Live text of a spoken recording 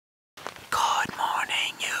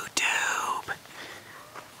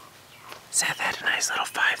nice little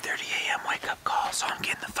 5:30 a.m. wake up call, so I'm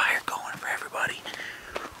getting the fire going for everybody.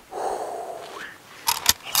 Whew.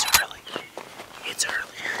 It's early. It's early.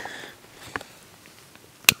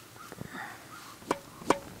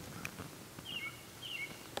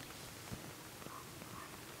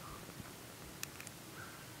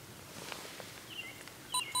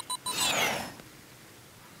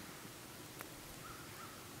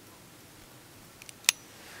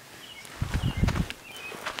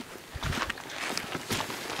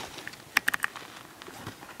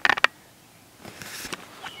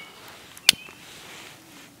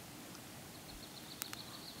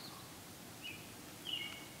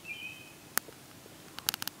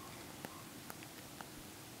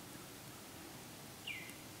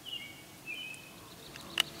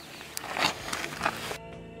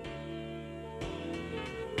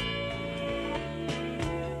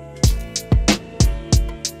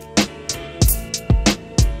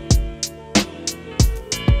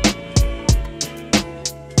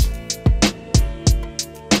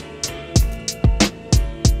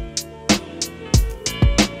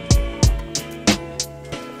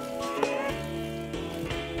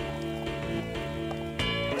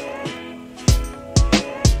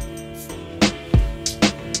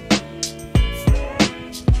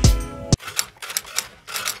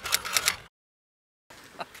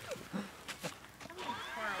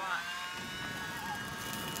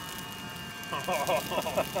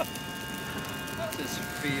 Just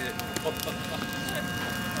feed it.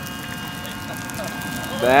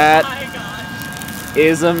 That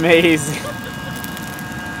is amazing.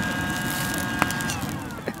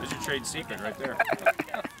 There's your trade secret right there.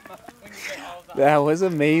 That was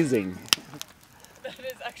amazing. That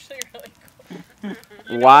is actually really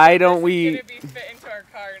cool. Why don't we? It's gonna be fit into our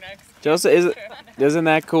car next. Joseph, isn't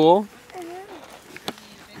that cool?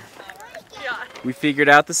 Yeah. We figured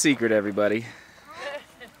out the secret, everybody.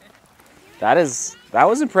 That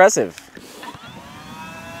was impressive.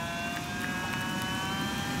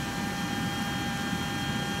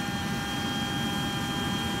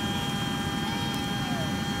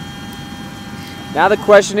 Now the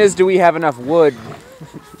question is, do we have enough wood?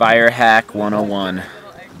 Fire Hack 101.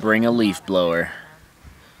 Bring a leaf blower.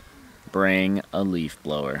 Bring a leaf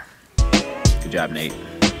blower. Good job, Nate.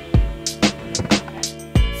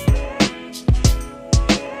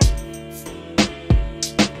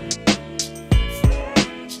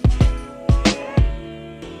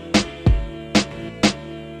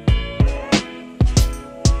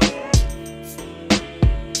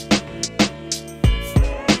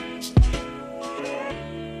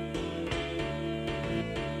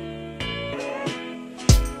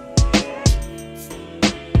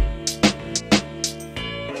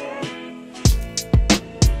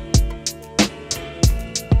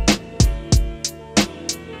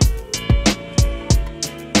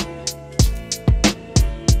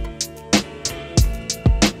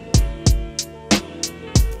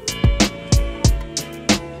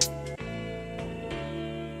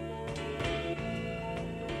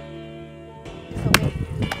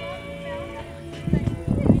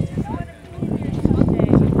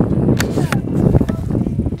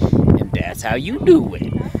 That's how you do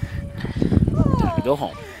it. Time to go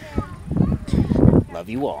home. Love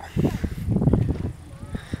you all.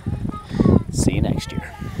 See you next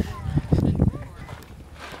year.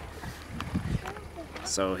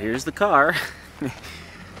 So here's the car.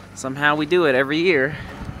 Somehow we do it every year.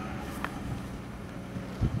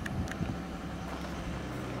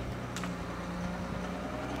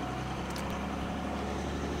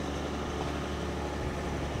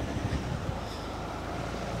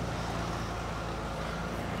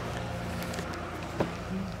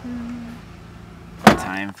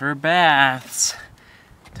 Time for baths.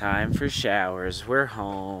 Time for showers. We're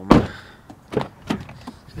home.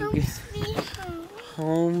 Home sweet home.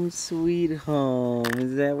 Home sweet home.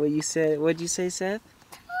 Is that what you said? What'd you say, Seth?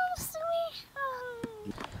 Home sweet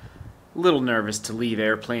home. A little nervous to leave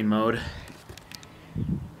airplane mode.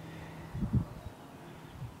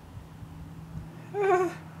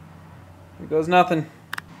 Here goes nothing.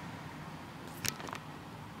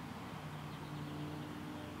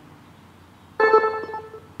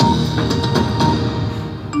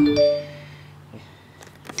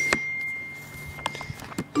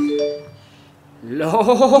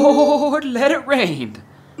 Lord, let it rain.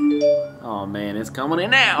 Oh man, it's coming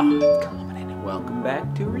in now. It's coming in. Welcome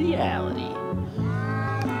back to reality.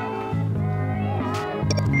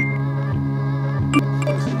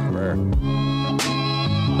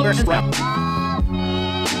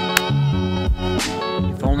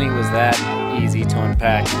 If only it was that easy to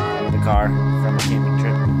unpack the car from a camping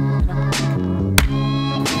trip.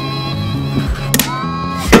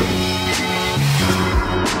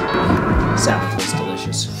 Salad was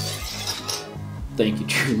delicious. Thank you,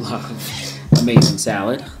 True Love. Amazing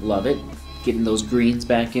salad. Love it. Getting those greens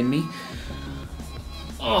back in me.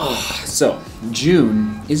 Oh, so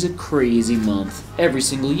June is a crazy month every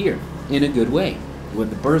single year in a good way. With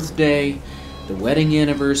the birthday, the wedding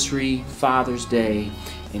anniversary, Father's Day,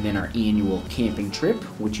 and then our annual camping trip,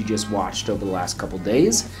 which you just watched over the last couple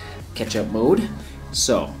days. Catch-up mode.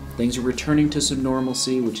 So, things are returning to some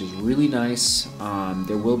normalcy, which is really nice.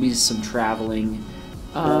 There will be some traveling,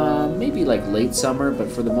 maybe like late summer, but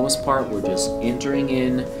for the most part, we're just entering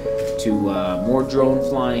in to more drone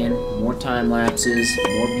flying, more time lapses,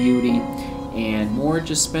 more beauty, and more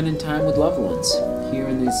just spending time with loved ones here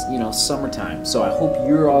in this, summertime. So I hope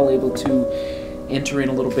you're all able to enter in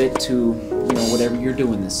a little bit to, whatever you're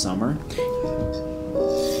doing this summer.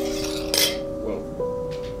 Whoa.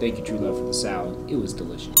 Thank you, True Love, for the salad. It was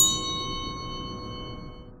delicious.